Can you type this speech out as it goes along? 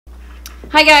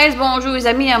Hi guys, bonjour, les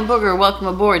amis, I'm Booger. Welcome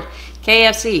aboard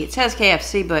KFC. It says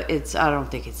KFC, but I don't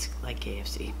think it's like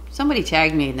KFC. Somebody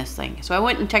tagged me in this thing, so I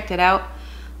went and checked it out.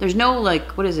 There's no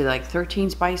like, what is it, like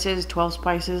 13 spices, 12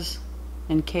 spices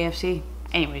in KFC?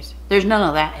 Anyways, there's none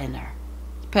of that in there.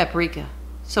 Paprika.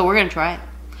 So we're gonna try it.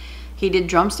 He did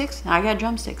drumsticks, I got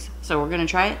drumsticks. So we're gonna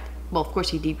try it. Well, of course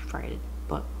he deep fried it,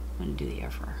 but I'm gonna do the air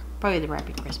fryer. Probably the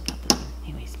wrapping crisp, not this one.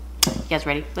 Anyways, you guys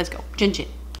ready? Let's go. Chin chin.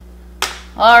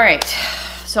 All right,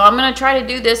 so I'm gonna try to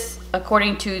do this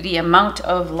according to the amount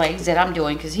of legs that I'm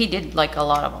doing, because he did like a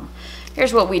lot of them.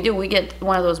 Here's what we do. We get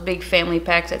one of those big family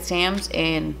packs at Sam's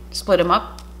and split them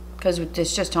up, because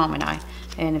it's just Tom and I,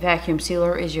 and a vacuum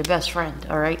sealer is your best friend.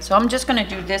 All right, so I'm just gonna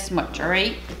do this much. All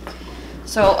right,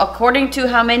 so according to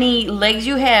how many legs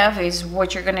you have is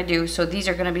what you're gonna do. So these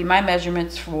are gonna be my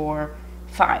measurements for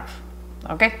 5.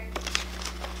 Okay.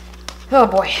 Oh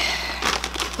boy.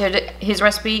 His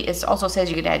recipe also says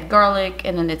you could add garlic,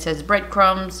 and then it says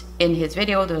breadcrumbs. In his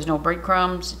video there's no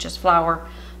breadcrumbs, just flour.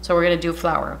 So we're gonna do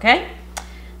flour. Okay,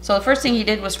 so the first thing he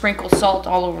did was sprinkle salt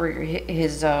all over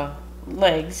his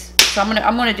legs. So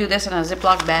I'm gonna do this in a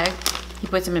Ziploc bag. He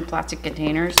puts them in plastic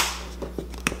containers,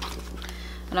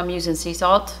 and I'm using sea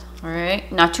salt. All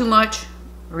right, not too much.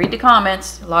 Read the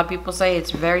comments. A lot of people say it's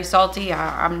very salty.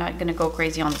 I'm not gonna go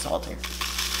crazy on the salt here,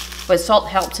 but salt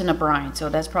helps in a brine, so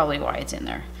that's probably why it's in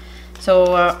there.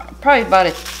 So probably about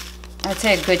I'd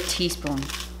say a good teaspoon.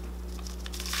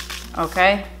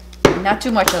 Okay, not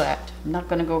too much of that. I'm not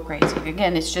gonna go crazy.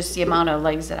 Again, it's just the amount of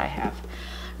legs that I have.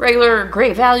 Regular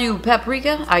great value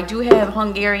paprika. I do have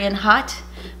Hungarian hot,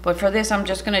 but for this I'm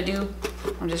just gonna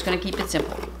keep it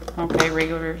simple. Okay,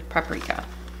 regular paprika.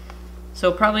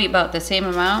 So probably about the same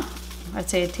amount. I'd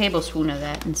say a tablespoon of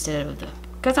that instead of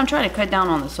because I'm trying to cut down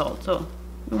on the salt. So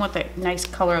we want that nice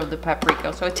color of the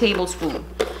paprika. So a tablespoon.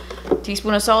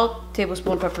 Teaspoon of salt,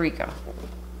 tablespoon of paprika.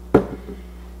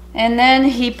 And then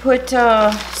he put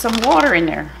some water in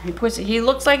there. He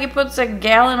looks like he puts a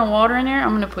gallon of water in there.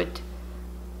 I'm gonna put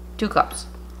 2 cups.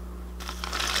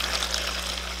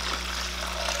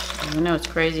 I know it's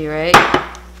crazy, right?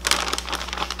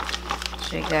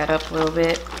 Shake that up a little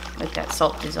bit. Let that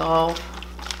salt dissolve.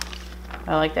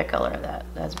 I like that color of that.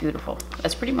 That's beautiful.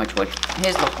 That's pretty much what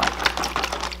his look like.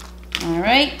 All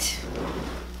right.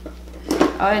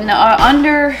 And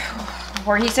under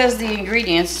where he says the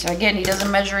ingredients, again, he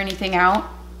doesn't measure anything out.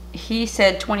 He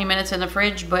said 20 minutes in the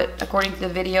fridge, but according to the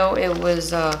video, it was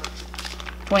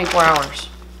 24 hours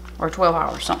or 12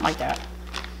 hours, something like that.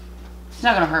 It's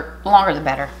not gonna hurt. The longer the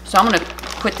better. So I'm gonna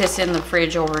put this in the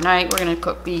fridge overnight. We're gonna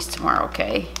cook these tomorrow,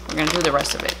 okay? We're gonna do the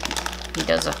rest of it. He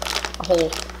does a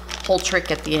whole trick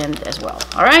at the end as well.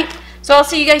 All right, so I'll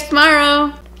see you guys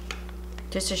tomorrow.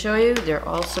 Just to show you, they're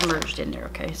all submerged in there,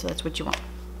 okay? So that's what you want.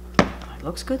 It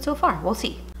looks good so far. We'll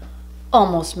see.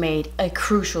 Almost made a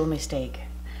crucial mistake.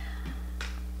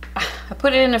 I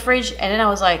put it in the fridge, and then I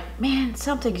was like, man,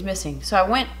 something's missing. So I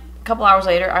went, a couple hours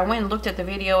later, I went and looked at the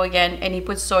video again, and he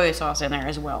put soy sauce in there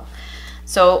as well.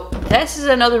 So this is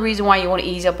another reason why you want to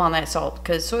ease up on that salt,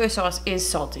 because soy sauce is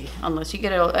salty, unless you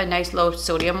get a nice low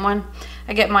sodium one.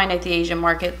 I get mine at the Asian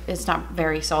market. It's not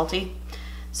very salty.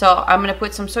 So I'm going to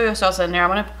put some soy sauce in there. I'm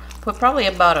going to put probably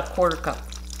about a 1/4 cup.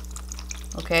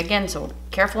 Okay, again, so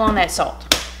careful on that salt.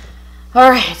 All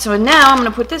right, so now I'm going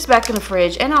to put this back in the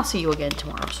fridge, and I'll see you again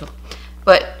tomorrow.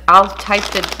 But I'll type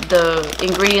the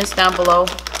ingredients down below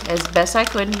as best I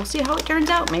could, and we'll see how it turns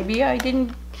out. Maybe I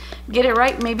didn't get it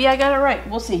right. Maybe I got it right.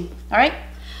 We'll see. All right,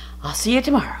 I'll see you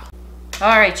tomorrow.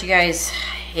 All right, you guys,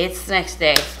 it's the next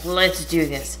day. Let's do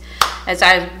this. As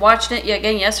I watched it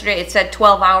again yesterday, it said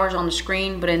 12 hours on the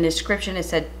screen, but in the description it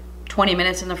said 20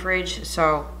 minutes in the fridge.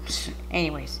 So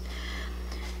anyways,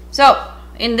 so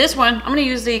in this one, I'm going to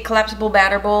use the collapsible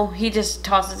batter bowl. He just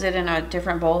tosses it in a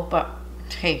different bowl, but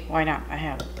hey, why not? I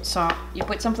have it. So you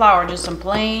put some flour, just some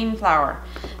plain flour.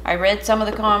 I read some of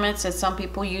the comments that some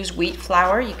people use wheat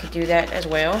flour. You could do that as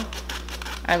well.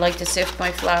 I like to sift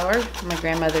my flour. My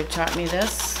grandmother taught me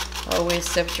this. Always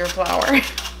sift your flour.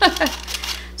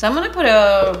 So I'm going to put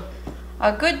a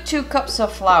good 2 cups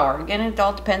of flour. Again, it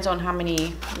all depends on how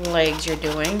many legs you're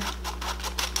doing,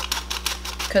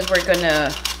 because we're going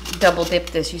to double dip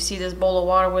this. You see this bowl of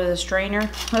water with a strainer?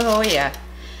 Oh yeah.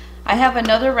 I have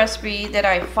another recipe that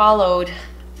I followed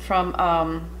from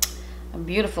a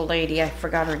beautiful lady. I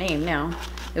forgot her name now.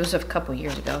 It was a couple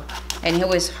years ago. And it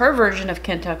was her version of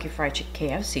Kentucky Fried Chicken.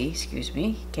 KFC, excuse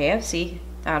me. KFC.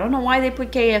 I don't know why they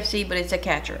put KFC, but it's a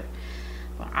catcher.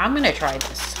 Well, I'm going to try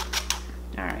this.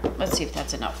 All right, let's see if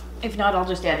that's enough. If not, I'll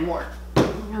just add more.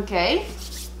 Okay.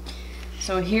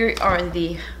 So here are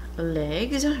the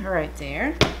legs right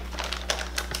there.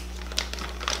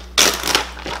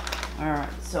 Alright,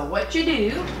 so what you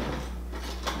do,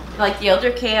 like the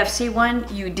other KFC one,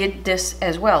 you did this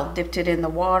as well. Dipped it in the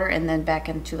water and then back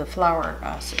into the flour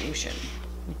solution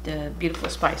with the beautiful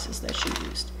spices that she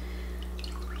used.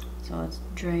 So let's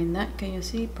drain that. Can you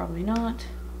see? Probably not.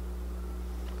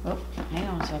 Oh, hang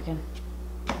on a second.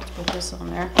 Let's put this on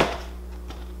there.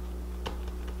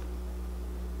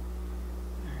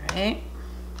 Alright.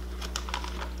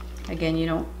 Again, you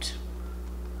don't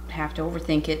have to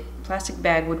overthink it. Plastic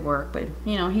bag would work, but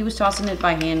you know, he was tossing it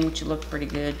by hand, which looked pretty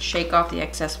good. Shake off the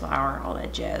excess flour, all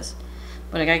that jazz.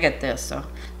 But I got this, so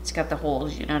it's got the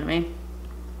holes, you know what I mean?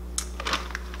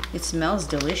 It smells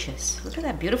delicious. Look at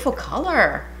that beautiful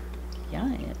color.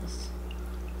 Yeah, it is.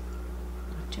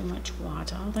 Not too much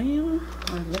water there,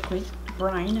 or liquid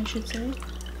brine, I should say.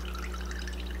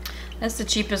 That's the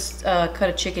cheapest cut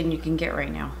of chicken you can get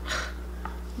right now.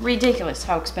 Ridiculous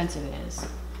how expensive it is.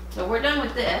 So we're done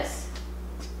with this.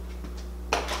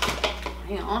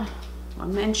 Hang on,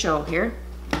 one man show here.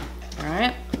 All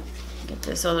right, get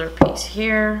this other piece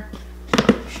here.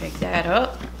 Shake that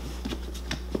up.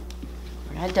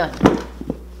 We're not done.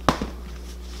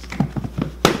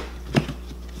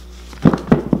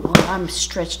 Oh, I'm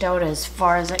stretched out as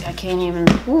far as I can't even.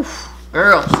 Oof,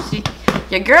 girl. See,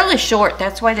 your girl is short.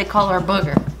 That's why they call her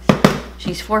Booger.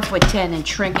 She's 4'10" and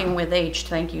shrinking with age.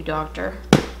 Thank you, doctor,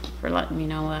 for letting me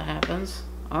know what happens.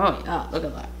 Oh yeah, look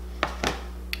at that.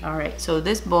 All right, so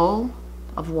this bowl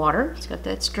of water, it's got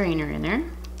that strainer in there.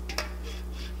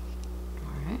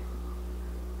 All right,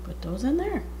 put those in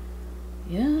there.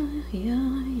 Yeah.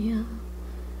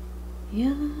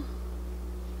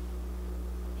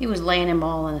 He was laying them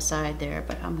all on the side there,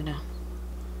 but I'm gonna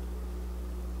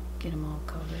get them all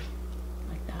covered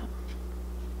like that.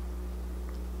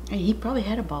 And he probably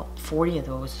had about 40 of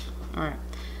those. All right,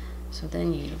 so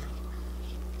then you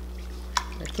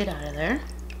lift it out of there.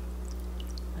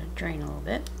 Let it drain a little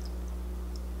bit.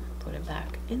 Put it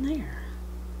back in there.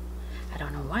 I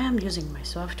don't know why I'm using my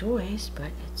soft toys, but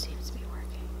it seems to be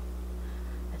working.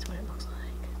 That's what it looks like.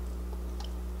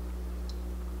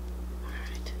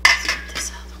 Alright, let's get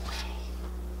this out of the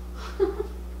way.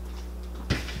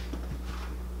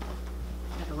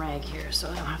 Got a rag here, so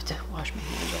I don't have to wash my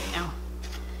hands right now.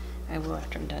 I will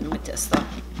after I'm done with this though.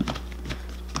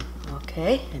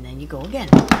 Okay, and then you go again.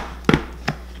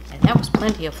 And that was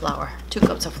plenty of flour. 2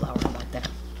 cups of flour like that.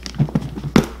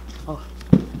 Oh.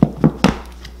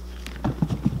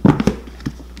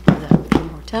 Do that a few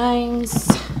more times.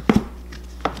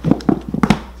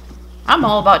 I'm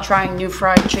all about trying new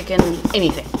fried chicken,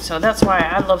 anything. So that's why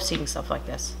I love seeing stuff like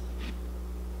this.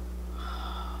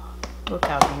 Look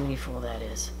how beautiful that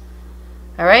is.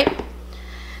 Alright.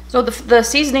 So the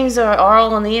seasonings are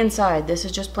all on the inside. This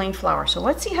is just plain flour. So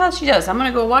let's see how she does. I'm going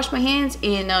to go wash my hands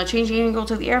and change the angle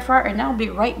to the air fryer, and I'll be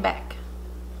right back.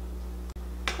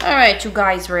 Alright, you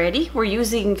guys ready? We're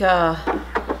using the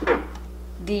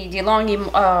DeLonghi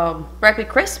Rapid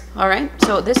Crisp. Alright,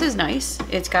 so this is nice.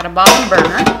 It's got a bottom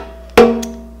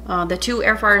burner. The 2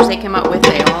 air fryers they came out with,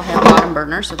 they all have bottom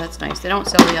burners, so that's nice. They don't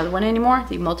sell the other one anymore,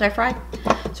 the multi-fry.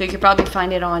 So you could probably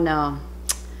find it on,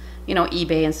 you know,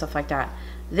 eBay and stuff like that.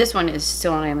 This one is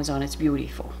still on Amazon. It's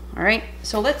beautiful. All right,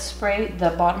 so let's spray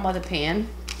the bottom of the pan.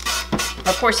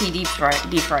 Of course, he deep fries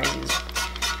his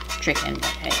chicken, but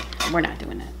hey, we're not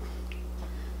doing that.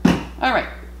 All right,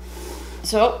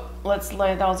 so let's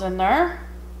lay those in there,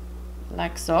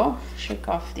 like so. Shake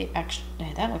off the extra.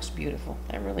 Hey, that looks beautiful.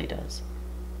 That really does.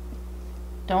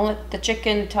 Don't let the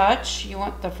chicken touch. You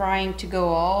want the frying to go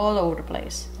all over the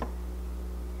place.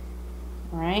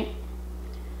 All right.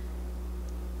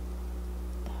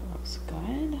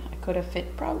 Good. I could have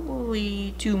fit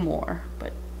probably 2 more,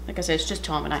 but like I said, it's just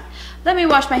Tom and I. Let me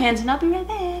wash my hands and I'll be right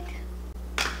back.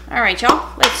 All right,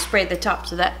 y'all. Let's spray the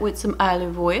tops of that with some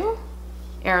olive oil,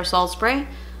 aerosol spray.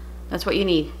 That's what you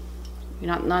need.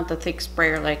 You're not the thick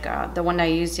sprayer like the one I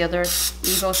used, the other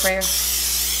Evo sprayer.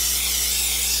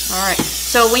 All right.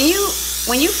 So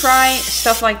when you fry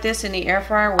stuff like this in the air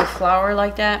fryer with flour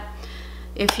like that,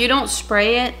 if you don't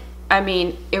spray it, I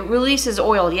mean, it releases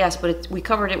oil, yes, but we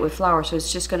covered it with flour, so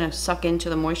it's just going to suck into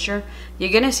the moisture.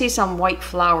 You're going to see some white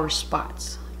flour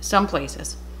spots, some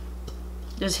places.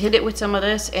 Just hit it with some of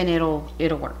this, and it'll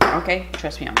work, okay?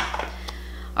 Trust me on that.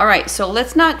 All right, so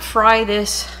let's not fry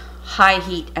this high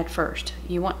heat at first.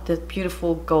 You want the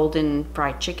beautiful golden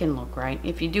fried chicken look, right?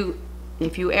 If you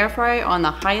air fry on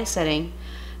the highest setting,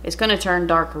 it's going to turn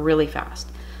dark really fast.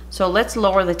 So let's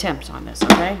lower the temps on this,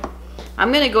 okay?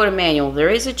 I'm going to go to manual. There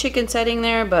is a chicken setting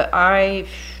there, but I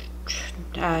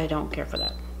don't care for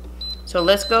that. So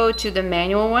let's go to the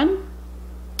manual one.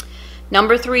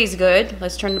 Number 3 is good.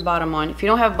 Let's turn the bottom on. If you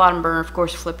don't have a bottom burner, of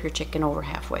course, flip your chicken over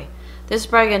halfway. This is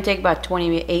probably going to take about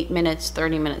 28 minutes,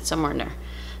 30 minutes, somewhere in there.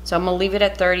 So I'm going to leave it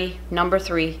at 30. Number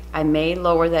 3. I may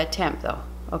lower that temp though.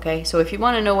 Okay, so if you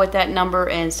want to know what that number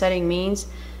and setting means,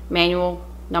 manual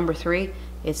number 3,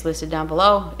 it's listed down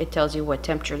below. It tells you what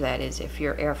temperature that is if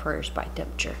your air fryer is by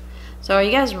temperature. So are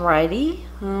you guys ready?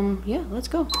 Yeah, let's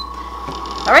go.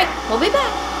 All right, we'll be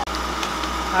back.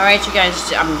 All right, you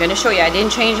guys, I'm going to show you. I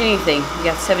didn't change anything. We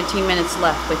got 17 minutes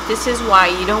left, but this is why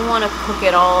you don't want to cook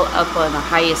it all up on the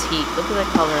highest heat. Look at the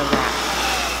color of that.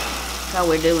 That's how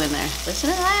we're doing there.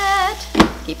 Listen to that.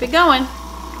 Keep it going.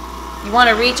 You want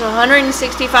to reach 165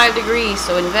 degrees,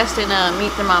 so invest in a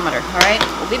meat thermometer. All right,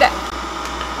 we'll be back.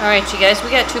 All right, you guys,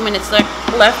 we got 2 minutes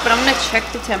left, but I'm going to check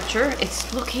the temperature.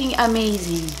 It's looking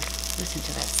amazing. Listen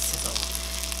to that sizzle.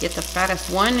 Get the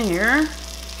fattest one here.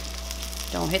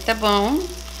 Don't hit the bone.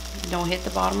 Don't hit the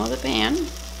bottom of the pan.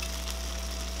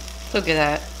 Look at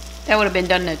that. That would have been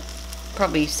done in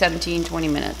probably 17, 20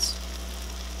 minutes.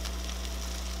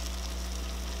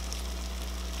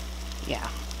 Yeah,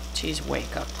 she's way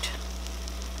cooked.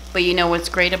 But you know what's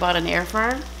great about an air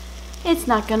fryer? It's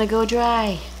not gonna go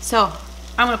dry. So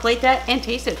I'm gonna plate that and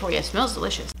taste it for you. It smells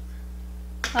delicious.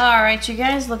 All right, you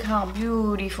guys, look how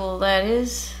beautiful that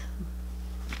is.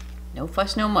 No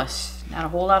fuss, no muss. Not a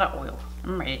whole lot of oil.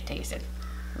 I'm ready to taste it.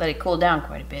 Let it cool down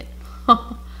quite a bit.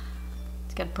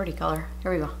 It's got a pretty color.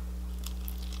 Here we go.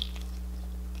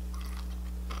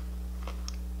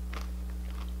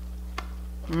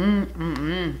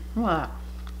 Wow.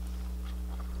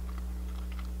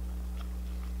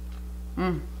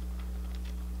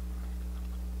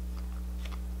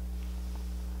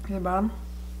 The bottom.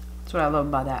 That's what I love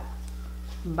about that.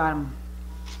 Bottom.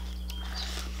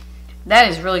 That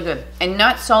is really good and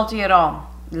not salty at all.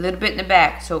 A little bit in the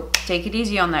back, so take it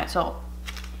easy on that salt.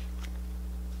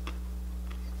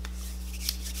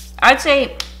 I'd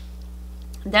say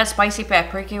that spicy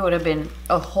paprika would have been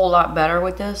a whole lot better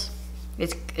with this.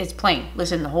 It's plain.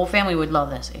 Listen, the whole family would love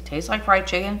this. It tastes like fried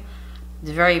chicken.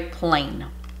 It's very plain.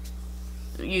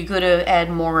 You could have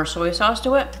added more soy sauce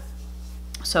to it,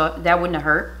 so that wouldn't have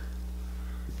hurt.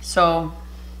 So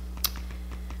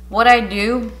what I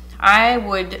do, I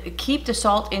would keep the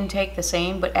salt intake the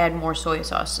same, but add more soy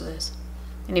sauce to this.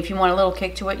 And if you want a little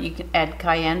kick to it, you can add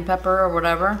cayenne pepper or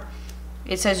whatever.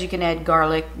 It says you can add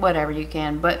garlic, whatever you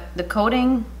can. But the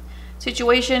coating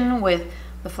situation with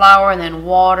the flour and then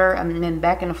water and then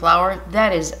back in the flour,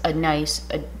 that is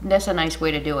that's a nice way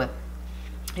to do it.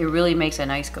 It really makes a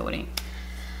nice coating.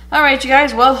 All right, you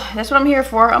guys, well, that's what I'm here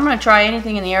for. I'm gonna try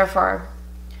anything in the air fryer.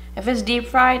 If it's deep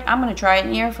fried, I'm gonna try it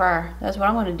in the air fryer. That's what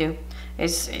I'm gonna do.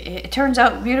 It turns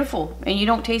out beautiful, and you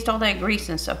don't taste all that grease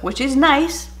and stuff, which is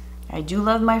nice. I do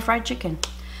love my fried chicken.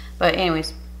 But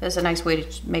anyways, that's a nice way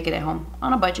to make it at home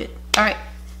on a budget. All right,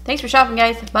 thanks for shopping,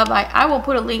 guys. Bye-bye. I will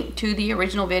put a link to the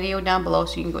original video down below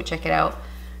so you can go check it out.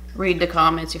 Read the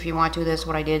comments if you want to. That's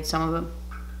what I did, some of them.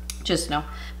 Just know.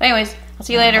 But anyways, I'll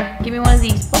see you later. Give me one of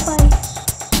these. Bye-bye.